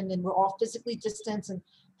reception and we're all physically distanced and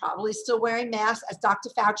probably still wearing masks, as Dr.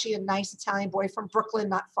 Fauci, a nice Italian boy from Brooklyn,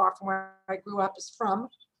 not far from where I grew up, is from,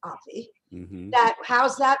 Avi. That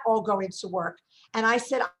how's that all going to work? And I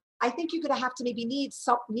said, I think you're going to have to maybe need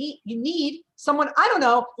someone, I don't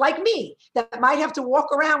know, like me, that might have to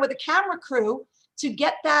walk around with a camera crew to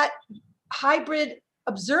get that hybrid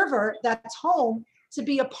observer that's home to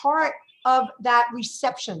be a part of that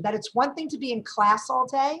reception. That it's one thing to be in class all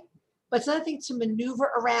day, but it's another thing to maneuver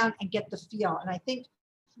around and get the feel. And I think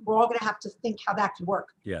we're all going to have to think how that could work.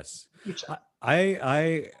 Yes. Future.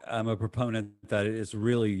 I am a proponent that it is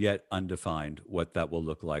really yet undefined what that will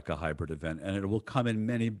look like, a hybrid event, and it will come in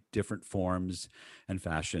many different forms and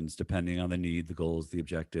fashions depending on the need, the goals, the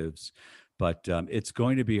objectives. But it's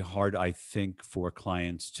going to be hard, I think, for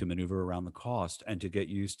clients to maneuver around the cost and to get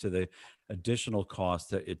used to the additional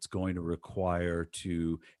cost that it's going to require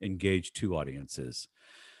to engage two audiences.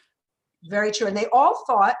 Very true. And they all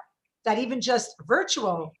thought that even just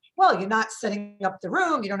virtual, well, you're not setting up the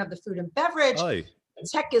room, you don't have the food and beverage, the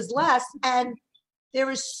tech is less. And There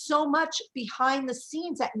is so much behind the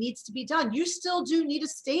scenes that needs to be done. You still do need a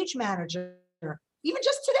stage manager, even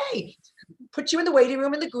just today. Put you in the waiting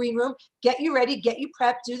room, in the green room, get you ready, get you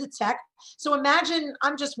prepped, do the tech. So imagine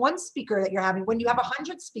I'm just one speaker that you're having when you have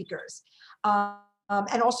 100 speakers.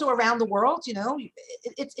 And also around the world,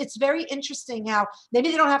 it's very interesting how maybe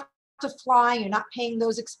they don't have to fly, you're not paying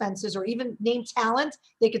those expenses, or even name talent.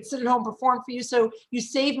 They could sit at home, perform for you. So you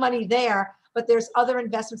save money there, but there's other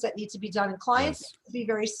investments that need to be done. And clients Yes. need to be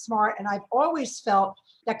very smart. And I've always felt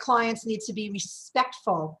that clients need to be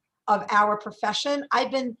respectful of our profession. I've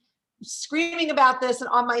been screaming about this and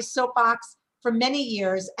on my soapbox for many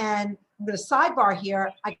years. And I'm going to sidebar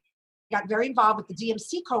here. I got very involved with the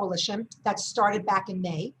DMC Coalition that started back in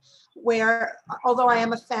May, where although I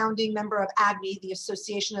am a founding member of ADME, the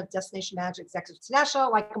Association of Destination Management Executives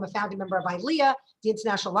International, like I'm a founding member of ILEA, the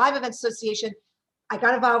International Live Events Association, I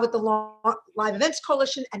got involved with the Live Events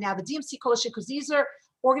Coalition and now the DMC Coalition, because these are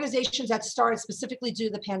organizations that started specifically due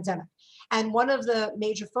to the pandemic. And one of the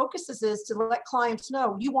major focuses is to let clients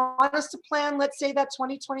know, you want us to plan, let's say, that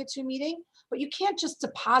 2022 meeting, but you can't just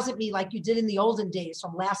deposit me like you did in the olden days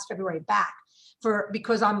from last February back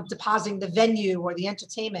because I'm depositing the venue or the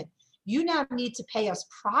entertainment. You now need to pay us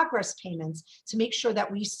progress payments to make sure that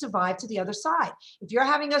we survive to the other side. If you're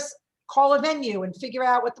having us call a venue and figure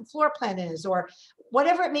out what the floor plan is, or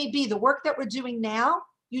whatever it may be, the work that we're doing now,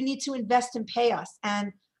 you need to invest and pay us.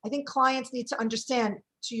 And I think clients need to understand,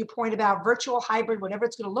 to your point about virtual, hybrid, whatever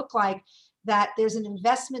it's going to look like, that there's an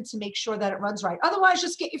investment to make sure that it runs right. Otherwise,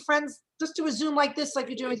 just get your friends, just do a Zoom like this, like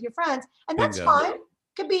you're doing with your friends, and that's Bingo. fine.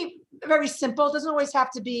 Could be very simple. It doesn't always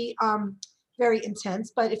have to be very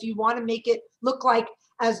intense, but if you want to make it look like,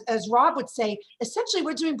 as Rob would say, essentially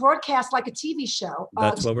we're doing broadcast like a TV show.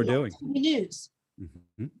 That's what we're doing. TV news.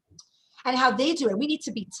 Mhm. And how they do it. We need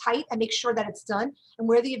to be tight and make sure that it's done. And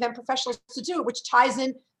we're the event professionals to do it, which ties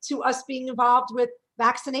in to us being involved with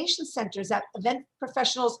vaccination centers, that event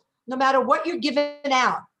professionals, no matter what you're giving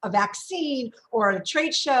out, a vaccine or a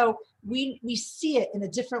trade show, we see it in a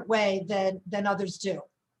different way than others do.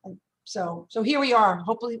 And so here we are,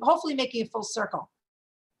 hopefully making a full circle.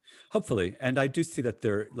 Hopefully. And I do see that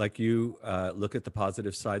there, like you look at the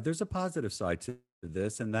positive side, there's a positive side to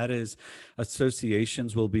this, and that is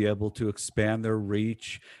associations will be able to expand their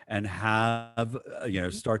reach and have,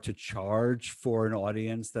 start to charge for an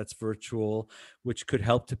audience that's virtual, which could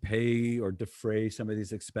help to pay or defray some of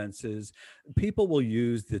these expenses. People will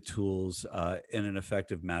use the tools in an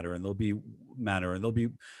effective manner, and there'll be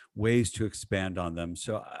ways to expand on them.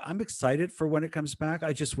 So I'm excited for when it comes back.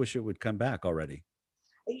 I just wish it would come back already.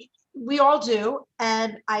 We all do.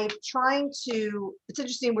 And I'm trying to, it's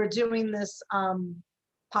interesting, we're doing this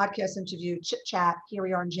podcast interview, chit chat, here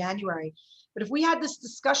we are in January. But if we had this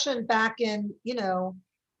discussion back in,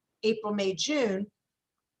 April, May, June,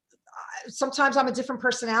 sometimes I'm a different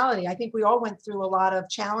personality. I think we all went through a lot of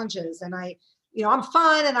challenges, and I'm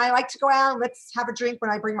fun and I like to go out and let's have a drink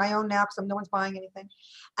when I bring my own now, because no one's buying anything.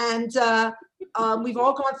 And we've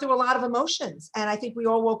all gone through a lot of emotions. And I think we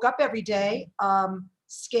all woke up every day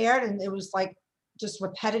scared, and it was like just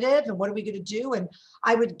repetitive, and what are we going to do? And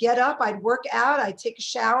I would get up, I'd work out, I'd take a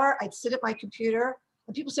shower, I'd sit at my computer,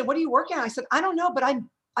 and people said, what are you working on? I said, I don't know, but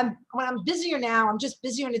when I'm busier now, I'm just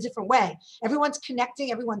busier in a different way. Everyone's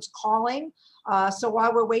connecting, everyone's calling. So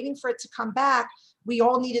while we're waiting for it to come back, we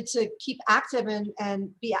all needed to keep active and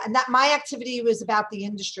that my activity was about the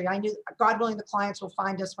industry. I knew, God willing, the clients will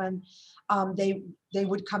find us when they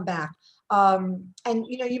would come back. And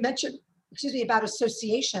you mentioned, about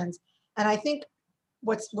associations. And I think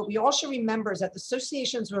what we all should remember is that the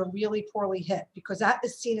associations were really poorly hit, because that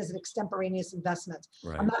is seen as an extemporaneous investment.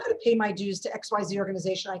 Right. I'm not going to pay my dues to XYZ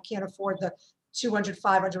organization. I can't afford the 200,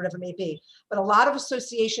 500, whatever it may be. But a lot of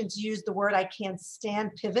associations use the word, I can't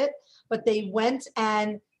stand, pivot, but they went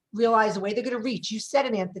and realized the way they're going to reach. You said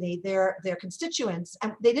it, Anthony, their constituents.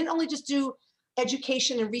 And they didn't only just do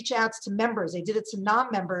education and reach outs to members, they did it to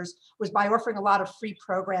non-members, was by offering a lot of free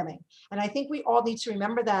programming. And I think we all need to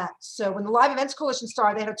remember that. So when the Live Events Coalition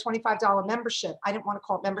started, they had a $25 membership. I didn't want to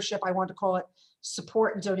call it membership. I wanted to call it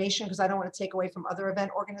support and donation, because I don't want to take away from other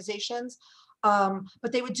event organizations.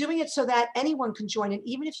 But they were doing it so that anyone can join. And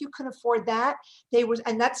even if you couldn't afford that,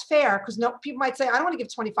 and that's fair, because people might say, I don't want to give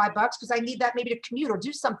 $25 because I need that maybe to commute or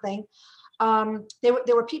do something.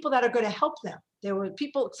 There were people that are going to help them. There were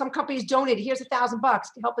people, some companies donated, here's $1,000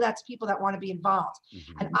 to help with that to people that want to be involved.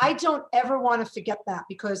 Mhm. And I don't ever want to forget that,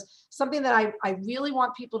 because something that I really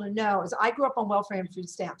want people to know is I grew up on welfare and food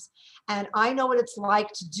stamps, and I know what it's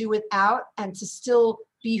like to do without and to still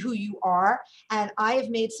be who you are. And I have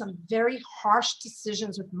made some very harsh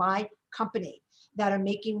decisions with my company that are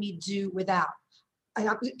making me do without.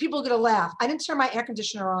 people are going to laugh. I didn't turn my air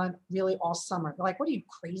conditioner on really all summer. They're like, what are you,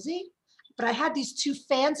 crazy? But I had these 2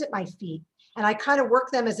 fans at my feet, and I kind of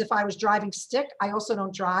work them as if I was driving stick. I also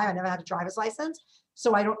don't drive. I never had a driver's license.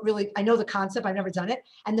 So I know the concept. I've never done it.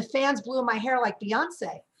 And the fans blew in my hair like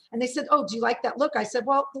Beyonce. And they said, oh, do you like that look? I said,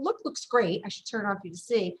 well, the look looks great. I should turn it on for you to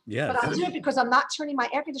see. Yeah. But I'll do it because I'm not turning my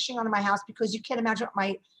air conditioning on in my house, because you can't imagine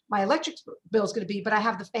what my electric bill is going to be, but I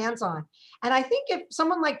have the fans on. And I think if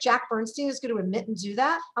someone like Jack Bernstein is going to admit and do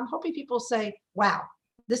that, I'm hoping people say, wow,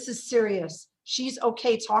 this is serious. She's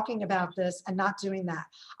okay talking about this and not doing that.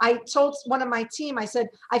 I told one of my team, I said,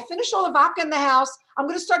 I finished all the vodka in the house. I'm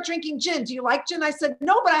going to start drinking gin. Do you like gin? I said,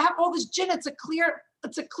 no, but I have all this gin. It's a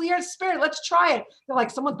clear spirit. Let's try it. They're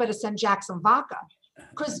like, someone better send Jack some vodka,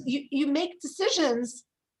 because you make decisions,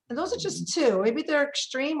 and those are just 2. Maybe they're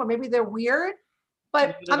extreme or maybe they're weird,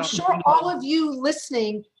 but I'm sure all of you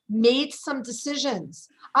listening made some decisions.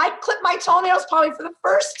 I clipped my toenails probably for the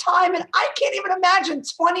first time, and I can't even imagine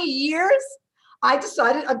 20 years. I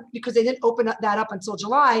decided, because they didn't open that up until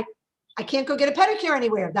July, I can't go get a pedicure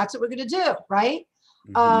anywhere. That's what we're going to do, right?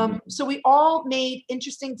 Mm-hmm. So we all made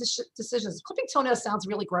interesting decisions. Clipping toenails sounds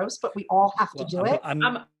really gross, but we all have to do it. I'm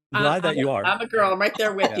glad that you are. I'm a girl. I'm right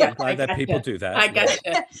there with you. I'm glad that people do that. I got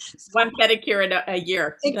you. 1 pedicure in a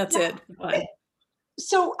year. That's it. Fine.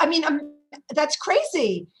 So, I mean, that's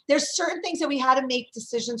crazy. There's certain things that we had to make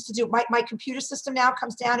decisions to do. My computer system now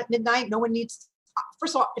comes down at midnight. No one needs.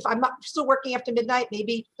 First of all, if I'm not still working after midnight,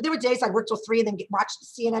 maybe. But there were days I worked till 3 and then watch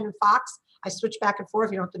CNN and Fox. I switch back and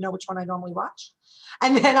forth. You don't have to know which one I normally watch.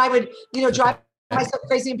 And then I would, drive myself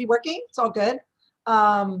crazy and be working. It's all good.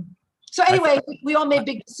 So anyway, we all made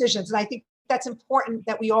big decisions. And I think that's important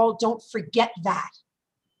that we all don't forget that.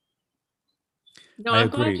 No, I'm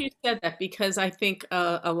glad you said that, because I think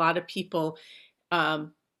a lot of people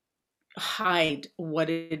hide what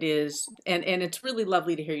it is. And it's really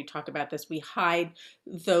lovely to hear you talk about this. We hide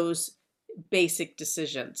those basic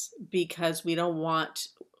decisions because we don't want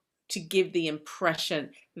to give the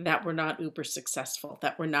impression that we're not uber successful,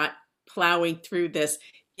 that we're not plowing through this,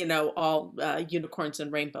 all unicorns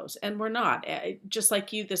and rainbows. And we're not. Just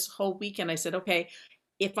like you, this whole weekend, I said, okay,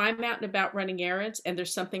 if I'm out and about running errands and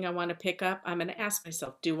there's something I want to pick up, I'm going to ask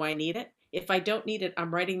myself, do I need it? If I don't need it,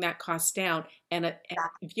 I'm writing that cost down and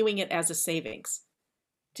viewing it as a savings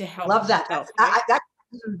to help. Love that. That's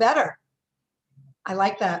even better. I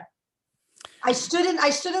like that. I stood in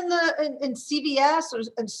CVS or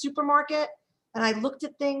in supermarket, and I looked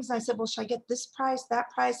at things and I said, well, should I get this price,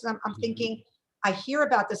 that price? And I'm thinking, I hear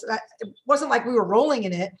about this. It wasn't like we were rolling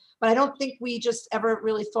in it, but I don't think we just ever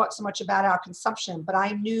really thought so much about our consumption. But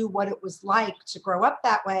I knew what it was like to grow up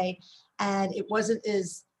that way, and it wasn't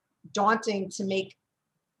as daunting to make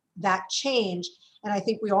that change. And I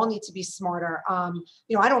think we all need to be smarter. I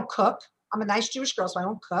don't cook. I'm a nice Jewish girl, so I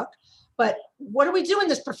don't cook. But what do we do in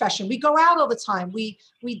this profession? We go out all the time. We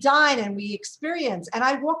dine and we experience. And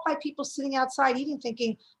I walk by people sitting outside eating,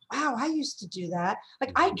 thinking, wow, I used to do that.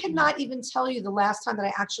 Like, I cannot even tell you the last time that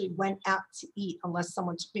I actually went out to eat unless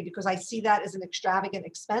someone took me, because I see that as an extravagant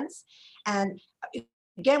expense. And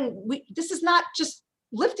again, this is not just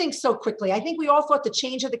lifting so quickly. I think we all thought the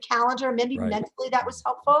change of the calendar, maybe mentally that was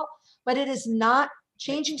helpful, but it is not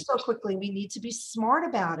changing so quickly. We need to be smart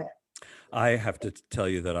about it. I have to tell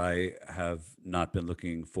you that I have not been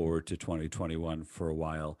looking forward to 2021 for a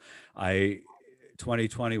while.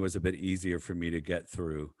 2020 was a bit easier for me to get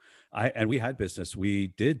through. And we had business. We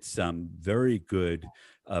did some very good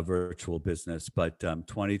virtual business, but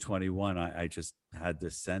 2021, I just had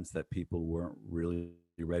this sense that people weren't really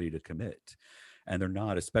ready to commit. And they're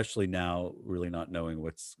not, especially now, really not knowing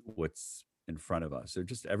what's in front of us. So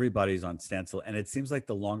just everybody's on standstill. And it seems like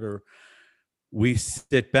the longer we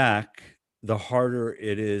sit back, the harder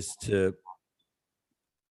it is to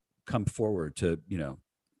come forward to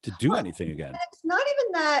do anything again. It's not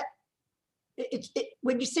even that.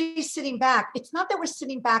 When you say sitting back, it's not that we're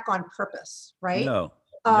sitting back on purpose, right? No.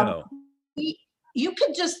 You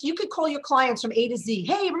could call your clients from A to Z.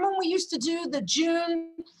 Hey, remember when we used to do the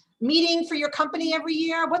June meeting for your company every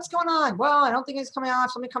year? What's going on? Well, I don't think it's coming out.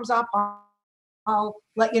 If something comes up, I'll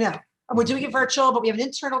let you know. And we're doing it virtual, but we have an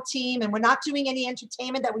internal team, and we're not doing any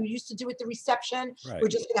entertainment that we used to do at the reception. Right. We're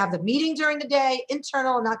just going to have the meeting during the day,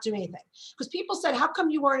 internal, and not do anything. Because people said, how come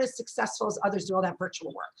you weren't as successful as others do all that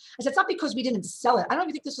virtual work? I said, it's not because we didn't sell it. I don't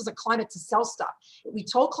even think this was a climate to sell stuff. We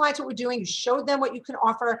told clients what we're doing. You showed them what you can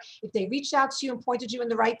offer. If they reached out to you and pointed you in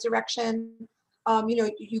the right direction,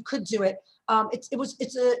 you could do it.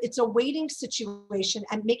 It's a waiting situation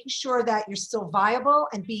and making sure that you're still viable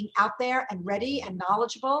and being out there and ready and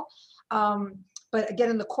knowledgeable. But again,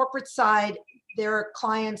 in the corporate side, their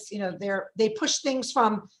clients, they push things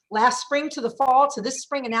from last spring to the fall to this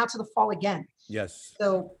spring and now to the fall again. Yes.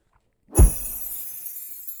 So.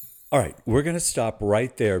 All right, we're going to stop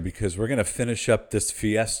right there because we're going to finish up this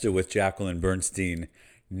fiesta with Jacqueline Bernstein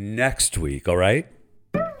next week, all right?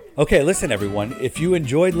 Okay, listen, everyone. If you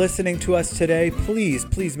enjoyed listening to us today,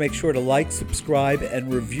 please make sure to like, subscribe,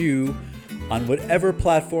 and review on whatever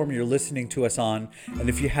platform you're listening to us on. And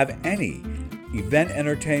if you have any event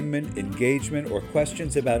entertainment, engagement, or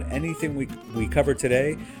questions about anything we covered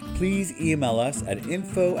today, please email us at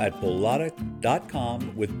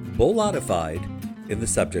info@bolotta.com with Bolottified in the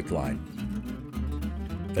subject line.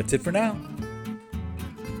 That's it for now.